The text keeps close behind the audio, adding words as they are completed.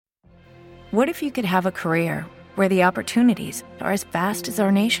What if you could have a career where the opportunities are as vast as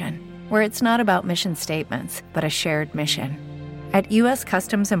our nation, where it's not about mission statements, but a shared mission? At U.S.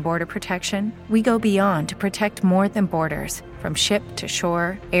 Customs and Border Protection, we go beyond to protect more than borders. From ship to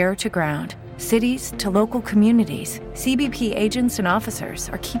shore, air to ground, cities to local communities, CBP agents and officers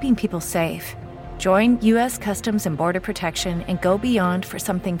are keeping people safe. Join U.S. Customs and Border Protection and go beyond for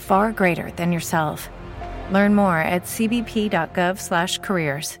something far greater than yourself. Learn more at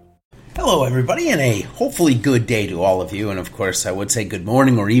cbp.gov/careers. Hello, everybody, and a hopefully good day to all of you. And of course, I would say good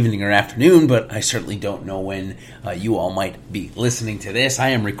morning or evening or afternoon, but I certainly don't know when you all might be listening to this. I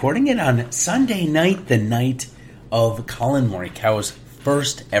am recording it on Sunday night, the night of Collin Morikawa's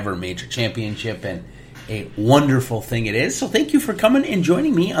first ever major championship, and a wonderful thing it is. So thank you for coming and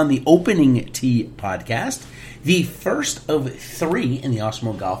joining me on the Opening Tee podcast, the first of 3 in the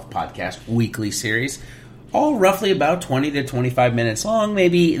Osmo Golf Podcast weekly series. All roughly about 20 to 25 minutes long,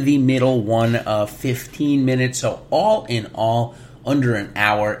 maybe the middle one of 15 minutes. So all in all, under an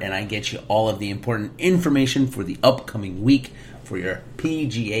hour, and I get you all of the important information for the upcoming week for your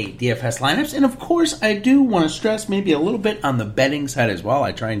PGA DFS lineups. And of course, I do want to stress maybe a little bit on the betting side as well.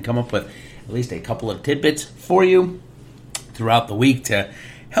 I try and come up with at least a couple of tidbits for you throughout the week to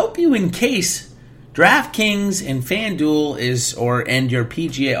help you in case DraftKings and FanDuel and your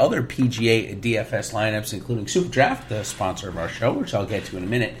PGA, other PGA DFS lineups, including SuperDraft, the sponsor of our show, which I'll get to in a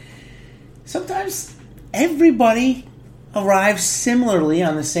minute. Sometimes everybody arrives similarly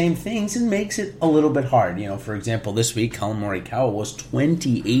on the same things and makes it a little bit hard. You know, for example, this week, Collin Morikawa was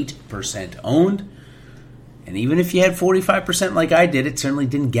 28% owned. And even if you had 45% like I did, it certainly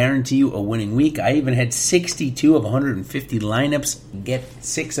didn't guarantee you a winning week. I even had 62 of 150 lineups get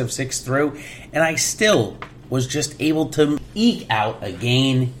 6 of 6 through, and I still was just able to eke out a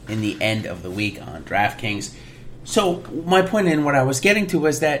gain in the end of the week on DraftKings. So my point in what I was getting to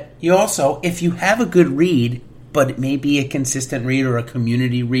was that you also, if you have a good read, but it may be a consistent read or a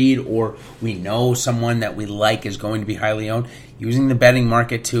community read, or we know someone that we like is going to be highly owned, using the betting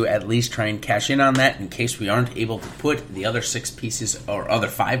market to at least try and cash in on that in case we aren't able to put the other 6 pieces or other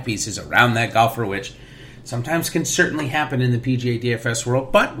 5 pieces around that golfer, which sometimes can certainly happen in the PGA DFS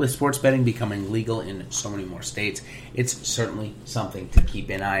world, but with sports betting becoming legal in so many more states, it's certainly something to keep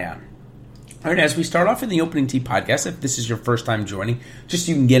an eye on. All right, as we start off in the Opening Tee podcast, if this is your first time joining, just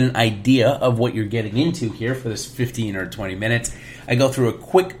so you can get an idea of what you're getting into here for this 15 or 20 minutes, I go through a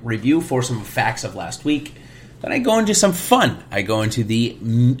quick review for some facts of last week. Then I go into some fun. I go into the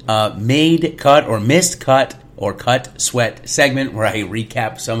made cut or missed cut or cut sweat segment where I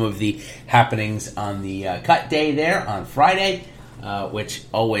recap some of the happenings on the cut day there on Friday, which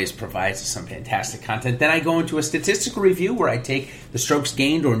always provides some fantastic content. Then I go into a statistical review where I take the strokes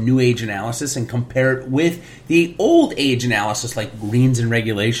gained or new age analysis and compare it with the old age analysis like greens in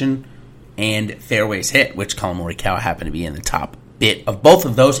regulation and fairways hit, which Collin Morikawa happened to be in the top bit of both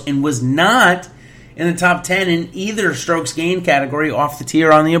of those and was not in the top 10 in either strokes gained category off the tee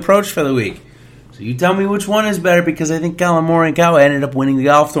or on the approach for the week. So you tell me which one is better, because I think Collin Morikawa ended up winning the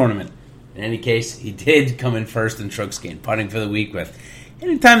golf tournament. In any case, he did come in first in strokes gained putting for the week. With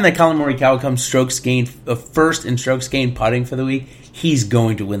anytime that Collin Morikawa comes strokes gained first in strokes gained putting for the week, he's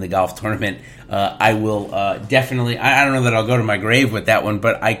going to win the golf tournament. I will definitely, I don't know that I'll go to my grave with that one,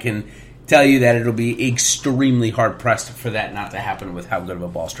 but I can tell you that it'll be extremely hard pressed for that not to happen with how good of a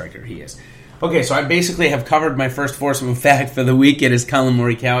ball striker he is. Okay, so I basically have covered my first foursome fact for the week. It is Collin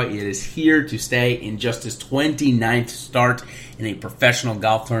Morikawa. It is here to stay in just his 29th start in a professional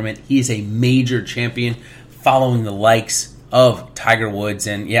golf tournament. He is a major champion following the likes of Tiger Woods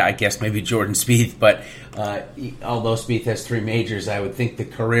and, yeah, I guess maybe Jordan Spieth. But although Spieth has 3 majors, I would think the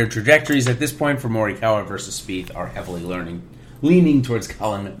career trajectories at this point for Morikawa versus Spieth are heavily leaning towards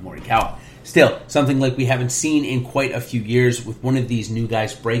Collin Morikawa. Still, something like we haven't seen in quite a few years, with one of these new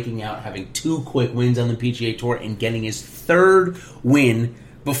guys breaking out, having 2 quick wins on the PGA Tour, and getting his 3rd win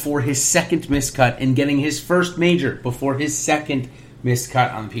before his 2nd missed cut, and getting his first major before his 2nd missed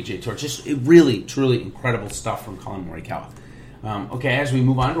cut on the PGA Tour. Just really, truly incredible stuff from Collin Morikawa. Okay, as we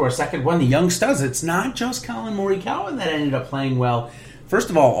move on to our second one, the young studs. It's not just Collin Morikawa that ended up playing well.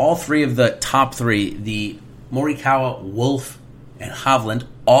 First of all 3 of the top 3, the Morikawa, Wolff, and Hovland,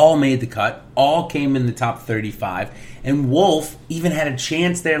 all made the cut, all came in the top 35, and Wolff even had a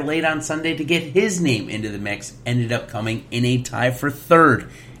chance there late on Sunday to get his name into the mix, ended up coming in a tie for 3rd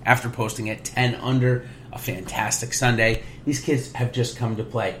after posting at 10 under. A fantastic Sunday. These kids have just come to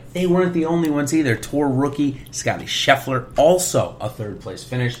play. They weren't the only ones either. Tour rookie Scotty Scheffler, also a 3rd place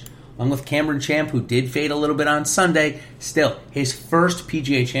finish, along with Cameron Champ, who did fade a little bit on Sunday. Still, his first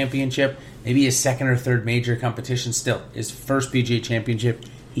PGA championship, maybe his 2nd or 3rd major competition, still his first PGA championship,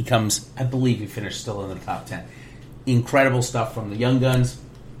 he comes, I believe he finished still in the top 10. Incredible stuff from the young guns.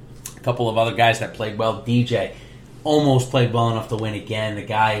 A couple of other guys that played well. DJ almost played well enough to win again. The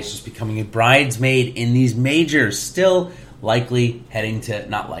guy is just becoming a bridesmaid in these majors. Still definitely heading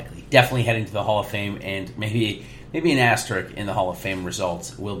to the Hall of Fame, and maybe an asterisk in the Hall of Fame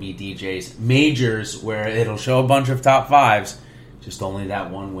results will be DJ's majors, where it'll show a bunch of top fives, just only that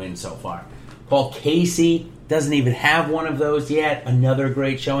one win so far. Paul Casey doesn't even have one of those yet. Another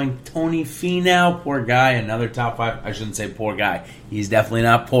great showing. Tony Finau, poor guy, another top five. I shouldn't say poor guy. He's definitely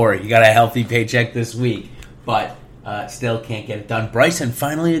not poor. He got a healthy paycheck this week, but still can't get it done. Bryson,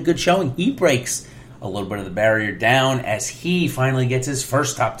 finally a good showing. He breaks a little bit of the barrier down as he finally gets his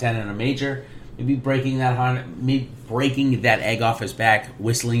first top 10 in a major. Maybe breaking that egg off his back.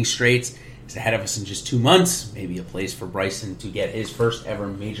 Whistling Straits is ahead of us in just 2 months. Maybe a place for Bryson to get his first ever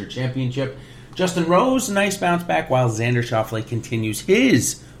major championship. Justin Rose, nice bounce back, while Xander Schauffele continues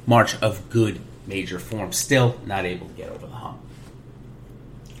his march of good major form. Still not able to get over the hump.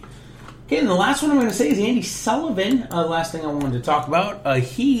 Okay, and the last one I'm going to say is Andy Sullivan. Last thing I wanted to talk about.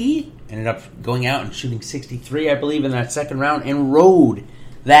 He ended up going out and shooting 63, I believe, in that second round, and rode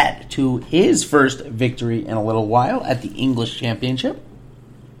that to his first victory in a little while at the English Championship.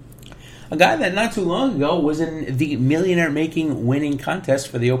 A guy that not too long ago was in the Millionaire Making winning contest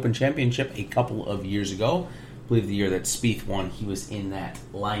for the Open Championship a couple of years ago. I believe the year that Spieth won, he was in that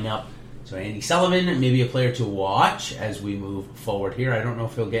lineup. So Andy Sullivan, maybe a player to watch as we move forward here. I don't know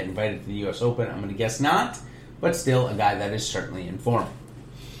if he'll get invited to the U.S. Open. I'm going to guess not, but still a guy that is certainly in form.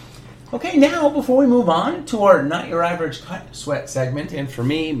 Okay, now before we move on to our Not Your Average Cut Sweat segment, and for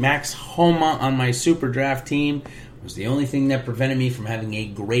me, Max Homa on my Super Draft team was the only thing that prevented me from having a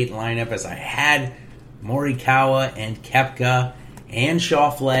great lineup, as I had Morikawa and Koepka and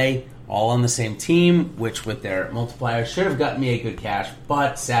Schauffele all on the same team, which with their multiplier should have gotten me a good cash,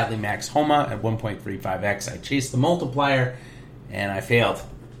 but sadly Max Homa at 1.35x, I chased the multiplier and I failed.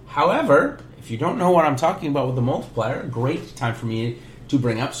 However, if you don't know what I'm talking about with the multiplier, a great time for me to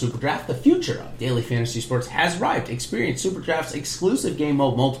bring up Super Draft. The future of daily fantasy sports has arrived. Experience Super Draft's exclusive game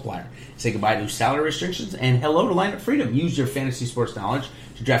mode multiplier. Say goodbye to salary restrictions and hello to lineup freedom. Use your fantasy sports knowledge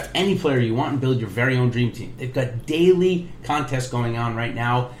to draft any player you want and build your very own dream team. They've got daily contests going on right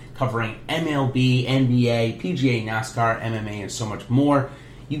now covering MLB, NBA, PGA, NASCAR, MMA, and so much more.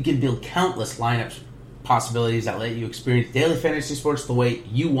 You can build countless lineups possibilities that let you experience daily fantasy sports the way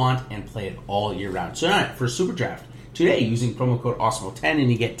you want and play it all year round. So now for Super Draft today using promo code AWESEMO10,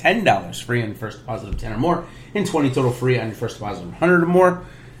 and you get $10 free on your first deposit of 10 or more and $20 total free on your first deposit of 100 or more.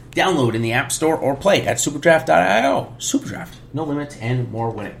 Download in the App Store or play at superdraft.io. Superdraft, no limits and more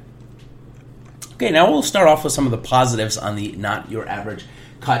winning. Okay, now we'll start off with some of the positives on the Not Your Average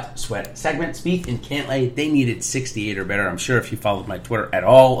Cut Sweat segment. Spieth and Cantlay, they needed 68 or better. I'm sure if you followed my Twitter at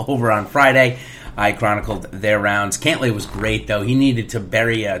all over on Friday, I chronicled their rounds. Cantlay was great, though. He needed to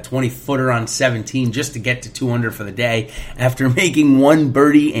bury a 20-footer on 17 just to get to 200 for the day. After making one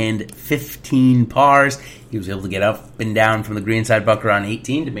birdie and 15 pars, he was able to get up and down from the greenside bunker on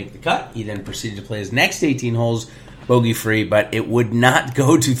 18 to make the cut. He then proceeded to play his next 18 holes bogey-free, but it would not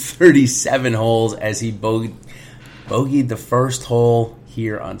go to 37 holes as he bogeyed the first hole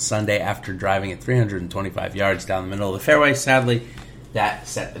here on Sunday after driving at 325 yards down the middle of the fairway. Sadly, that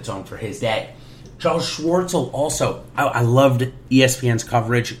set the tone for his day. Charles Schwartzel also, I loved ESPN's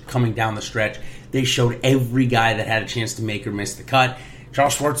coverage coming down the stretch. They showed every guy that had a chance to make or miss the cut.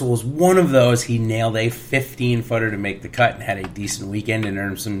 Charles Schwartzel was one of those. He nailed a 15-footer to make the cut and had a decent weekend and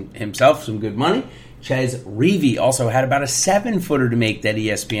earned himself some good money. Ches Reavie also had about a 7-footer to make that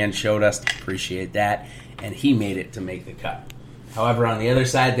ESPN showed us. Appreciate that. And he made it to make the cut. However, on the other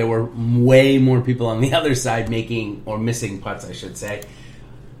side, there were way more people on the other side making, or missing putts, I should say.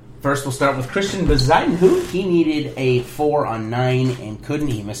 First, we'll start with Christian Bezuidenhout. He needed a 4 on 9 and couldn't.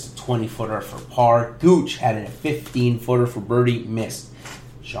 He missed a 20-footer for par. Gooch had a 15-footer for birdie, missed.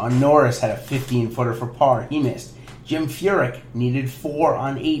 Sean Norris had a 15-footer for par. He missed. Jim Furyk needed 4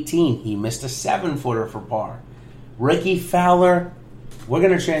 on 18. He missed a 7-footer for par. Ricky Fowler, we're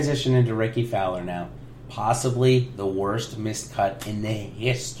going to transition into Ricky Fowler now. Possibly the worst missed cut in the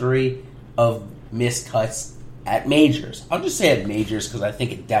history of missed cuts at majors. I'll just say at majors because I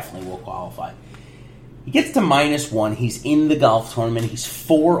think it definitely will qualify. He gets to -1. He's in the golf tournament. He's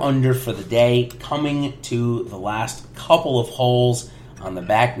 4 under for the day, coming to the last couple of holes on the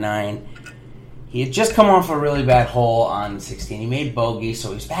back 9. He had just come off a really bad hole on 16. He made bogey,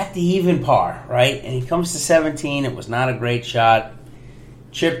 so he's back to even par, right? And he comes to 17. It was not a great shot.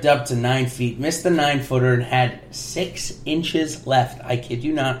 Chipped up to 9 feet, missed the 9-footer, and had 6 inches left. I kid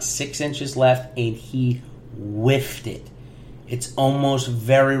you not, 6 inches left, and he whiffed it. It's almost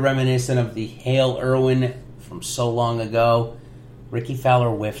very reminiscent of the Hale Irwin from so long ago. Ricky Fowler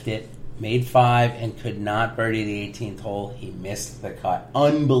whiffed it, made 5, and could not birdie the 18th hole. He missed the cut.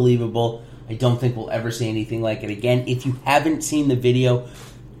 Unbelievable. I don't think we'll ever see anything like it again. If you haven't seen the video,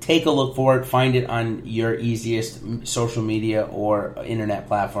 take a look for it. Find it on your easiest social media or internet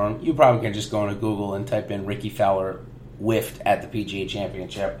platform. You probably can just go into Google and type in Ricky Fowler whiffed at the PGA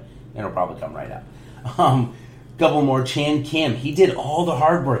Championship, and it'll probably come right up. Couple more. Chan Kim. He did all the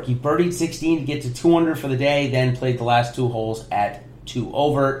hard work. He birdied 16 to get to 2 under for the day, then played the last 2 holes at 2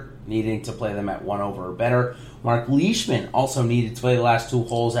 over, needing to play them at 1 over or better. Mark Leishman also needed to play the last 2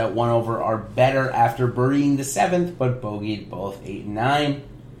 holes at 1 over or better after birdieing the 7th, but bogeyed both 8 and 9.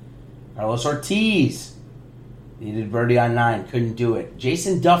 Carlos Ortiz needed birdie on 9, couldn't do it.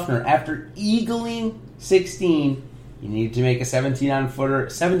 Jason Duffner, after eagling 16, he needed to make a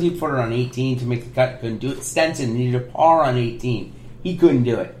 17-footer on 18 to make the cut, couldn't do it. Stenson needed a par on 18, he couldn't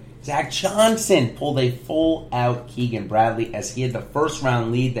do it. Zach Johnson pulled a full-out Keegan Bradley as he had the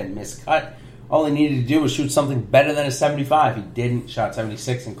first-round lead, then missed cut. All he needed to do was shoot something better than a 75. He didn't, shot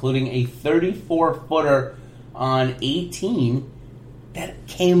 76, including a 34-footer on 18 that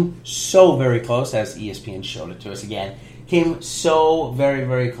came so very close, as ESPN showed it to us again, came so very,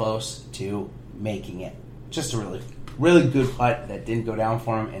 very close to making it. Just a really, really good putt that didn't go down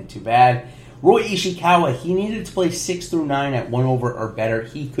for him, and too bad. Roy Ishikawa, he needed to play 6 through 9 at 1 over or better.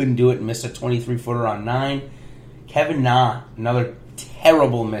 He couldn't do it and missed a 23-footer on 9. Kevin Na, another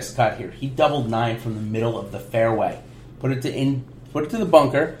terrible missed cut here. He doubled 9 from the middle of the fairway. Put it to the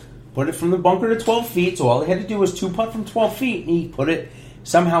bunker. Put it from the bunker to 12 feet, so all he had to do was 2-putt from 12 feet, and he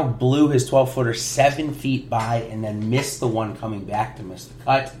somehow blew his 12-footer 7 feet by and then missed the one coming back to miss the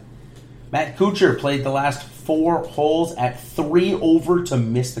cut. Matt Kuchar played the last 4 holes at 3 over to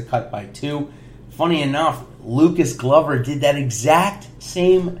miss the cut by 2. Funny enough, Lucas Glover did that exact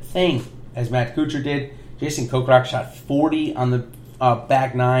same thing as Matt Kuchar did. Jason Kokrak shot 40 on the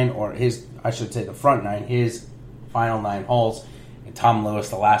back 9, or the front 9, his final 9 holes. And Tom Lewis,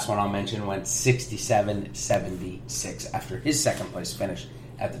 the last one I'll mention, went 67-76 after his second place finish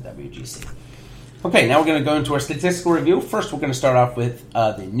at the WGC. Okay, now we're going to go into our statistical review. First, we're going to start off with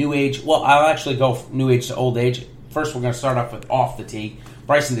the new age. Well, I'll actually go new age to old age. First, we're going to start off with off the tee.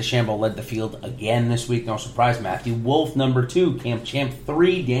 Bryson DeChambeau led the field again this week. No surprise. Matthew Wolff, number 2. Cam Champ,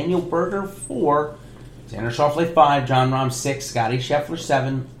 3. Daniel Berger, 4. Xander Schauffele, 5. John Rahm, 6. Scotty Scheffler,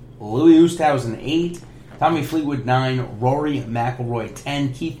 7. Louis Oosthuizen, 8. Tommy Fleetwood, 9. Rory McIlroy,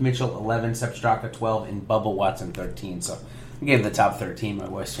 10. Keith Mitchell, 11. Sepp Straka, 12. And Bubba Watson, 13. So I gave the top 13. My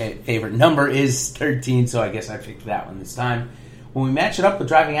wife's favorite number is 13, so I guess I picked that one this time. When we match it up with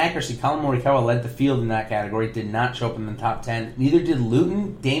driving accuracy, Colin Morikawa led the field in that category, did not show up in the top 10. Neither did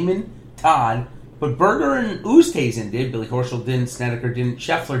Luton, Damon, Todd, but Berger and Oosthuizen did. Billy Horschel didn't, Snedeker didn't,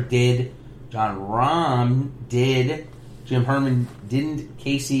 Scheffler did, John Rahm did, Jim Herman didn't,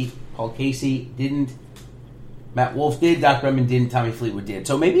 Paul Casey didn't, Matt Wolff did, Doc Redman didn't, Tommy Fleetwood did.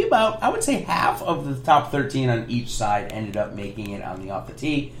 So maybe about, I would say, half of the top 13 on each side ended up making it on the off the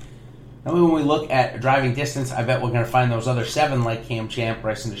tee. Now when we look at driving distance, I bet we're going to find those other 7 like Cam Champ,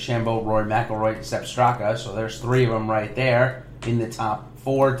 Bryson DeChambeau, Rory McIlroy, and Sepp Straka. So there's 3 of them right there in the top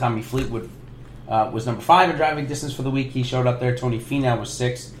 4. Tommy Fleetwood was number 5 in driving distance for the week. He showed up there. Tony Finau was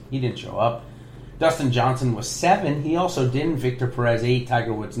 6. He didn't show up. Dustin Johnson was 7. He also didn't. Victor Perez, 8.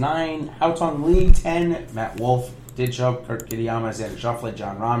 Tiger Woods, 9. Haotong Li, 10. Matt Wolff did show up. Kurt Kitayama, Xander Schauffele,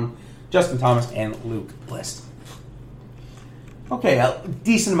 John Rahm, Justin Thomas, and Luke List. Okay, a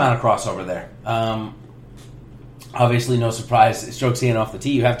decent amount of crossover there. Obviously, no surprise. Strokes in off the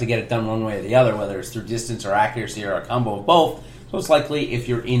tee, you have to get it done one way or the other, whether it's through distance or accuracy or a combo of both. So it's likely if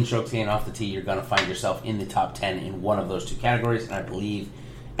you're in strokes in off the tee, you're going to find yourself in the top 10 in one of those 2 categories. And I believe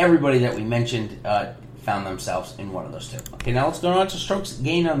everybody that we mentioned found themselves in one of those 2. Okay, now let's go on to strokes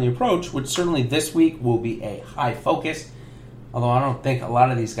gained on the approach, which certainly this week will be a high focus. Although I don't think a lot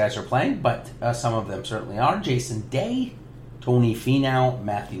of these guys are playing, but some of them certainly are. Jason Day, Tony Finau,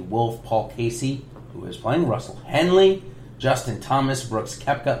 Matthew Wolff, Paul Casey, who is playing, Russell Henley, Justin Thomas, Brooks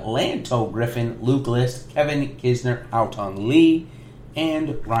Koepka, Lanto Griffin, Luke List, Kevin Kisner, Haotong Li,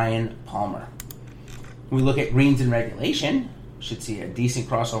 and Ryan Palmer. When we look at greens in regulation, we should see a decent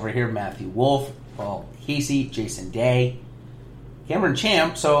crossover here. Matthew Wolff, Paul Casey, Jason Day, Cameron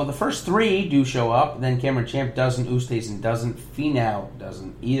Champ. So the first 3 do show up, then Cameron Champ doesn't, Oosthuizen doesn't, Finau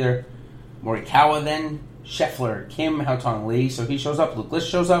doesn't either. Morikawa then, Scheffler, Kim, Haotong Li, so he shows up. Luke List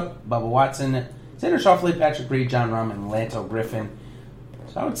shows up. Bubba Watson, Xander Schauffele, Patrick Reed, John Rahm, and Lanto Griffin.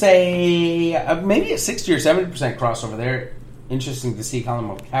 So I would say maybe a 60 or 70% crossover there. Interesting to see Colin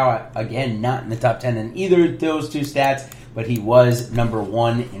Morikawa, again, not in the top 10 in either of those two stats, but he was number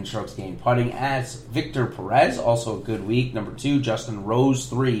 1 in strokes gained putting as Victor Perez, also a good week. Number 2, Justin Rose.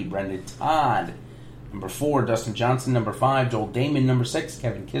 3, Brendan Todd. Number 4, Dustin Johnson. Number 5, Joel Damon. Number 6,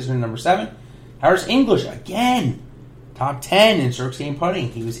 Kevin Kisner. Number 7, Harris English, again, top 10 in strokes gained putting.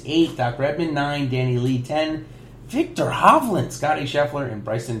 He was 8, Doc Redman. 9, Danny Lee. 10, Victor Hovland. Scotty Scheffler and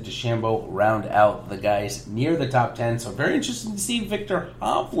Bryson DeChambeau round out the guys near the top 10. So very interesting to see Victor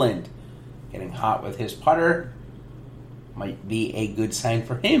Hovland getting hot with his putter. Might be a good sign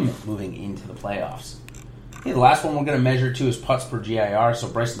for him moving into the playoffs. Okay, the last one we're going to measure to is putts per GIR. So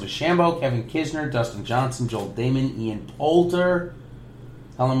Bryson DeChambeau, Kevin Kisner, Dustin Johnson, Joel Damon, Ian Poulter,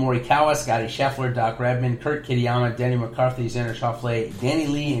 Colin Morikawa, Scotty Scheffler, Doc Redman, Kurt Kitayama, Denny McCarthy, Xander Schauffele, Danny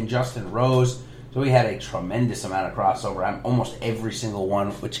Lee, and Justin Rose. So we had a tremendous amount of crossover on almost every single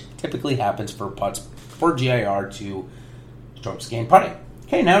one, which typically happens for putts per GIR to strokes gained putting.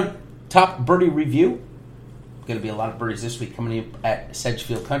 Okay, now top birdie review. Going to be a lot of birdies this week coming up at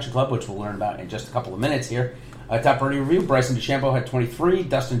Sedgefield Country Club, which we'll learn about in just a couple of minutes here. Top birdie review, Bryson DeChambeau had 23,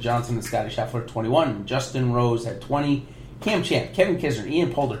 Dustin Johnson and Scotty Scheffler 21, Justin Rose had 20, Cam Champ, Kevin Kisner,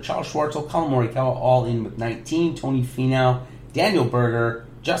 Ian Poulter, Charles Schwartzel, Colin Morikawa all in with 19, Tony Finau, Daniel Berger,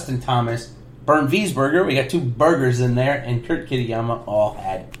 Justin Thomas, Bernd Wiesberger, we got 2 burgers in there, and Kurt Kitayama all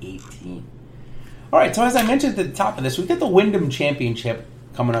had 18. All right, so as I mentioned at the top of this, we've got the Wyndham Championship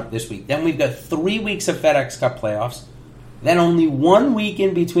coming up this week. Then we've got 3 weeks of FedEx Cup playoffs. Then only 1 week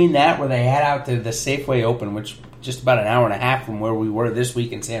in between that where they head out to the Safeway Open, which just about an hour and a half from where we were this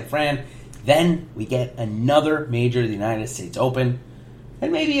week in San Fran. Then we get another major, the United States Open.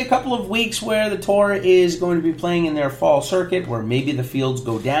 And maybe a couple of weeks where the Tour is going to be playing in their fall circuit, where maybe the fields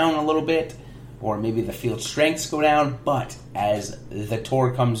go down a little bit, or maybe the field strengths go down. But as the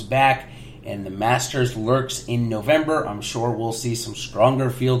Tour comes back and the Masters lurks in November, I'm sure we'll see some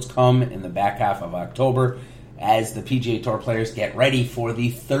stronger fields come in the back half of October as the PGA Tour players get ready for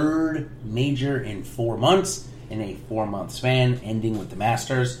the 3rd major in 4 months, in a 4-month span, ending with the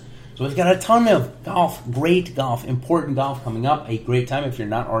Masters. So we've got a ton of golf, great golf, important golf coming up. A great time if you're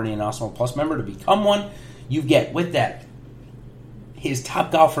not already an Awesemo Plus member to become one. You get, with that, his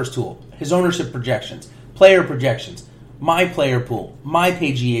top golfers tool, his ownership projections, player projections, my player pool, my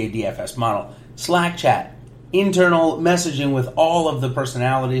PGA DFS model, Slack chat, internal messaging with all of the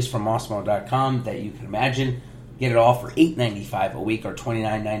personalities from Awesemo.com that you can imagine. Get it all for $8.95 a week or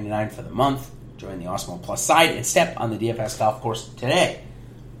 $29.99 for the month. Join the Awesemo Plus side and step on the DFS golf course today.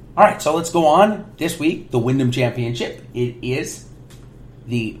 All right, so let's go on. This week, the Wyndham Championship. It is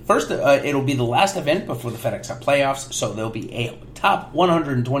the first. It'll be the last event before the FedEx Cup playoffs, so there'll be a top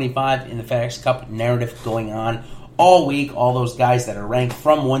 125 in the FedEx Cup narrative going on all week. All those guys that are ranked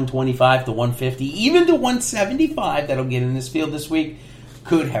from 125 to 150, even to 175 that'll get in this field this week,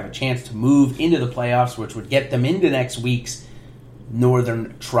 could have a chance to move into the playoffs, which would get them into next week's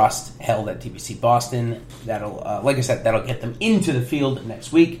Northern Trust held at TPC Boston. That'll, like I said, that'll get them into the field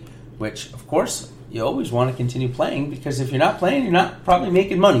next week, which, of course, you always want to continue playing, because if you're not playing, you're not probably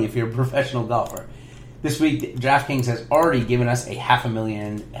making money if you're a professional golfer. This week, DraftKings has already given us a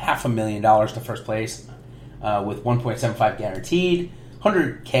 $500,000 to first place with 1.75 guaranteed,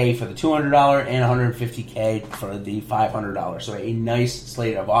 $100K for the $200, and $150K for the $500. So a nice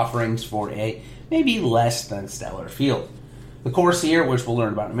slate of offerings for a maybe less than stellar field. The course here, which we'll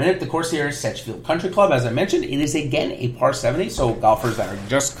learn about in a minute, the course here is Sedgefield Country Club. As I mentioned, it is again a par 70, so golfers that are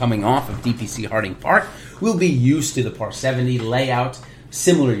just coming off of DPC Harding Park will be used to the par 70 layout.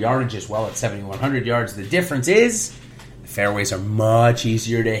 Similar yardage as well at 7,100 yards. The difference is the fairways are much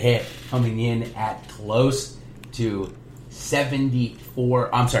easier to hit, coming in at close to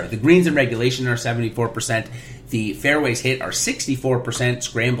 74. I'm sorry, the greens in regulation are 74%. The fairways hit are 64%.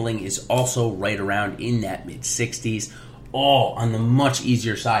 Scrambling is also right around in that mid-60s. All on the much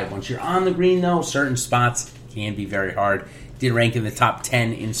easier side. Once you're on the green, though, certain spots can be very hard. Did rank in the top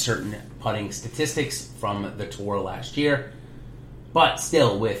 10 in certain putting statistics from the Tour last year. But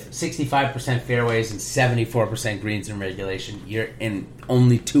still, with 65% fairways and 74% greens in regulation, you're in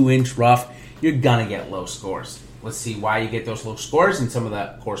only 2-inch rough, you're going to get low scores. Let's see why you get those low scores and some of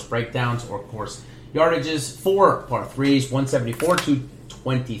the course breakdowns or course yardages. 4 par 3s, 174,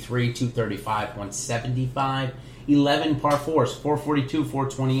 223, 235, 175. 11 par 4s, 442,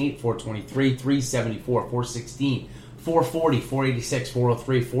 428, 423, 374, 416, 440, 486,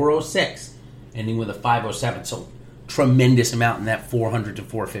 403, 406, ending with a 507. So tremendous amount in that 400 to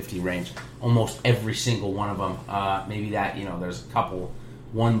 450 range. Almost every single one of them. Maybe that, there's a couple,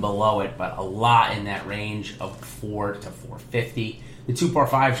 one below it, but a lot in that range of 4 to 450. The 2 par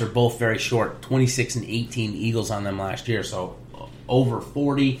 5s are both very short, 26 and 18 eagles on them last year, so over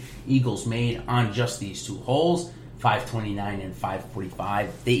 40 eagles made on just these two holes, 529 and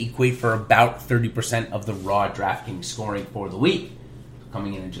 545. They equate for about 30% of the raw DraftKings scoring for the week,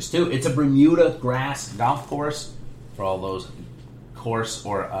 coming in at just two. It's a Bermuda grass golf course for all those course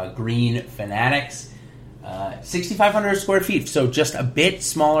or green fanatics. 6,500 square feet, so just a bit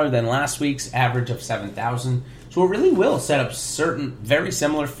smaller than last week's average of 7,000. So it really will set up certain very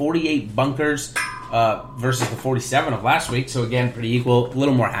similar 48 bunkers versus the 47 of last week. So again, pretty equal. A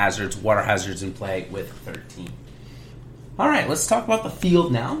little more hazards, water hazards in play with 13. All right, let's talk about the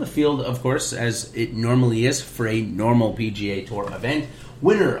field now. The field, of course, as it normally is for a normal PGA Tour event.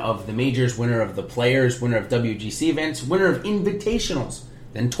 Winner of the majors, winner of the players, winner of WGC events, winner of invitationals,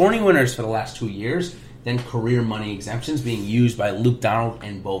 then tourney winners for the last 2 years, then career money exemptions being used by Luke Donald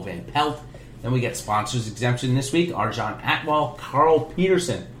and Bo Van Pelt. Then we get sponsors exemption this week. Arjan Atwal, Carl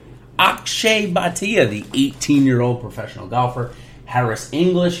Peterson, Akshay Bhatia, the 18-year-old professional golfer, Harris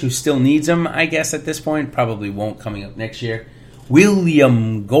English, who still needs him, I guess, at this point. Probably won't coming up next year.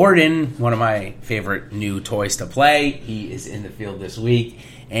 William Gordon, one of my favorite new toys to play. He is in the field this week.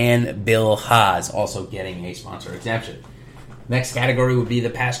 And Bill Haas, also getting a sponsor exemption. Next category would be the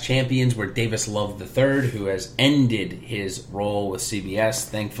past champions, where Davis Love III, who has ended his role with CBS.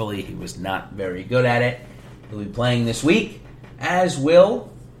 Thankfully, he was not very good at it. He'll be playing this week, as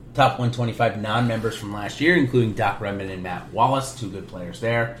will top 125 non-members from last year, including Doc Redman and Matt Wallace, two good players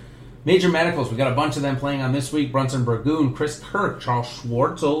there. Major medicals, we got a bunch of them playing on this week. Brunson Burgoon, Chris Kirk, Charles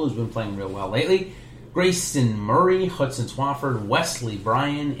Schwartzel, who's been playing real well lately, Grayson Murray, Hudson Swafford, Wesley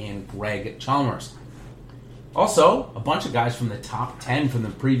Bryan, and Greg Chalmers. Also, a bunch of guys from the top 10 from the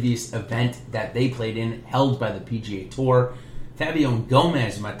previous event that they played in, held by the PGA Tour. Fabian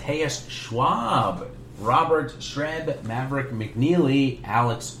Gomez, Mateus Schwab, Robert Streb, Maverick McNeely,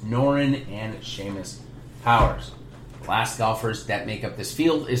 Alex Noren, and Seamus Powers. The last golfers that make up this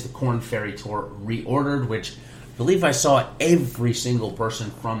field is the Korn Ferry Tour Reordered, which I believe I saw every single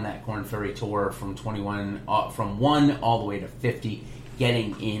person from that Korn Ferry Tour from 21, from 1 all the way to 50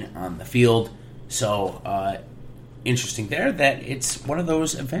 getting in on the field. So, interesting there that it's one of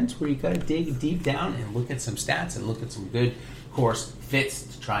those events where you got to dig deep down and look at some stats and look at some good course fits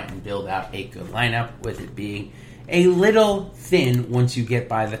to try and build out a good lineup, with it being a little thin once you get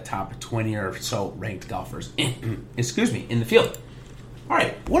by the top 20 or so ranked golfers in the field. All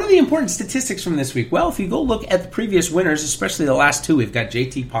right, what are the important statistics from this week? Well, if you go look at the previous winners, especially the last two, we've got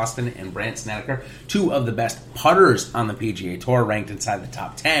JT Poston and Brandt Snedeker, two of the best putters on the PGA Tour, ranked inside the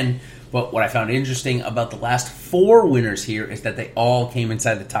top 10. But what I found interesting about the last four winners here is that they all came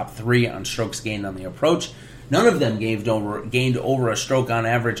inside the top 3 on strokes gained on the approach. None of them gained over a stroke on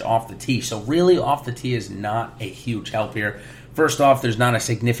average off the tee. So really, off the tee is not a huge help here. First off, there's not a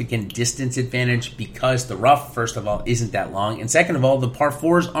significant distance advantage because the rough, first of all, isn't that long. And second of all, the par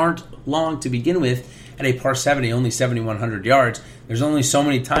 4s aren't long to begin with. At a par 70, only 7,100 yards, there's only so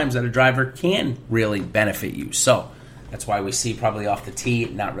many times that a driver can really benefit you. So that's why we see probably off the tee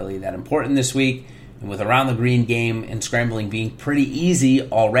not really that important this week. And with around the green game and scrambling being pretty easy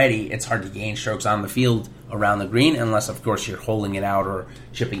already, it's hard to gain strokes on the field around the green unless, of course, you're holding it out or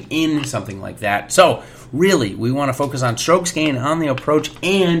chipping in, something like that. So really, we want to focus on strokes gained on the approach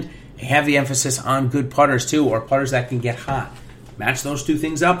and have the emphasis on good putters too, or putters that can get hot. Match those two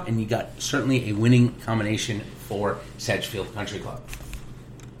things up, and you got certainly a winning combination for Sedgefield Country Club.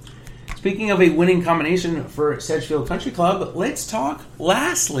 Speaking of a winning combination for Sedgefield Country Club, let's talk,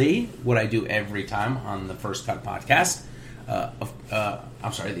 lastly, what I do every time on the First Cut podcast.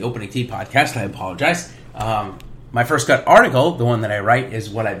 The Opening Tee podcast. I apologize. My First Cut article, the one that I write is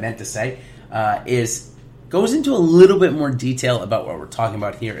what I meant to say, goes into a little bit more detail about what we're talking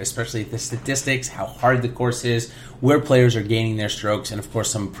about here, especially the statistics, how hard the course is, where players are gaining their strokes, and of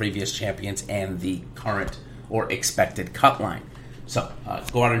course some previous champions and the current or expected cut line. So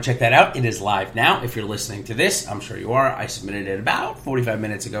go out and check that out. It is live now. If you're listening to this, I'm sure you are. I submitted it about 45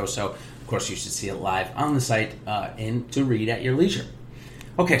 minutes ago, so of course you should see it live on the site and to read at your leisure.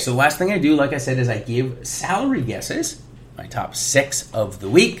 Okay, so the last thing I do, like I said, is I give salary guesses, my top 6 of the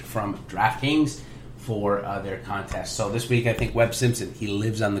week from DraftKings for their contest. So this week, I think Webb Simpson, he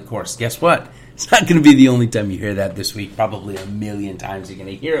lives on the course. Guess what? It's not going to be the only time you hear that this week. Probably a million times you're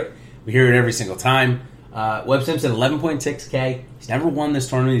going to hear it. We hear it every single time. Webb Simpson, 11.6K. He's never won this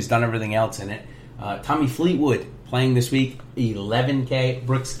tournament. He's done everything else in it. Tommy Fleetwood playing this week, 11K.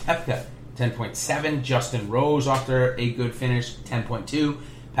 Brooks Koepka, 10.7. Justin Rose, after a good finish, 10.2.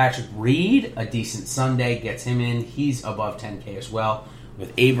 Patrick Reed, a decent Sunday, gets him in. He's above 10K as well.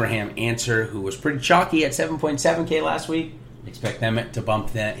 With Abraham Answer, who was pretty chalky at 7.7K last week. Expect them to bump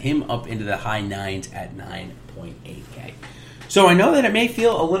him up into the high 9s at 9.8K. So I know that it may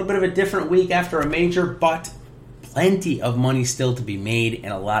feel a little bit of a different week after a major, but plenty of money still to be made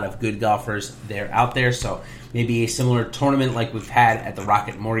and a lot of good golfers out there. So maybe a similar tournament like we've had at the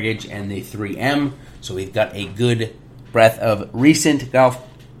Rocket Mortgage and the 3M. So we've got a good breadth of recent golf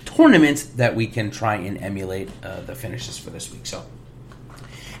tournaments that we can try and emulate the finishes for this week. So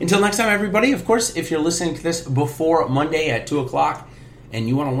until next time, everybody, of course, if you're listening to this before Monday at 2 o'clock and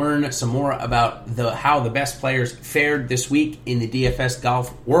you want to learn some more about how the best players fared this week in the DFS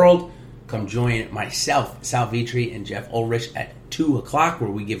golf world, come join myself, Sal Vitri, and Jeff Ulrich at 2 o'clock, where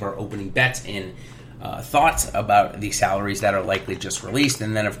we give our opening bets and thoughts about the salaries that are likely just released.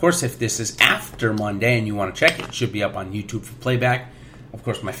 And then, of course, if this is after Monday and you want to check it, should be up on YouTube for playback. Of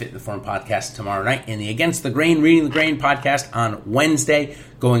course, my Fit in the Form podcast tomorrow night, and the Against the Grain, Reading the Grain podcast on Wednesday,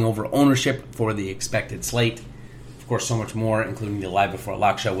 going over ownership for the expected slate. Of course, so much more, including the Live Before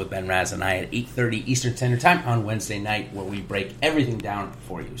Lock show with Ben Raz and I at 8:30 Eastern Standard Time on Wednesday night, where we break everything down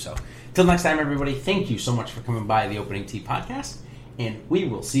for you. So, till next time, everybody, thank you so much for coming by the Opening Tee podcast, and we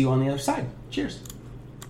will see you on the other side. Cheers.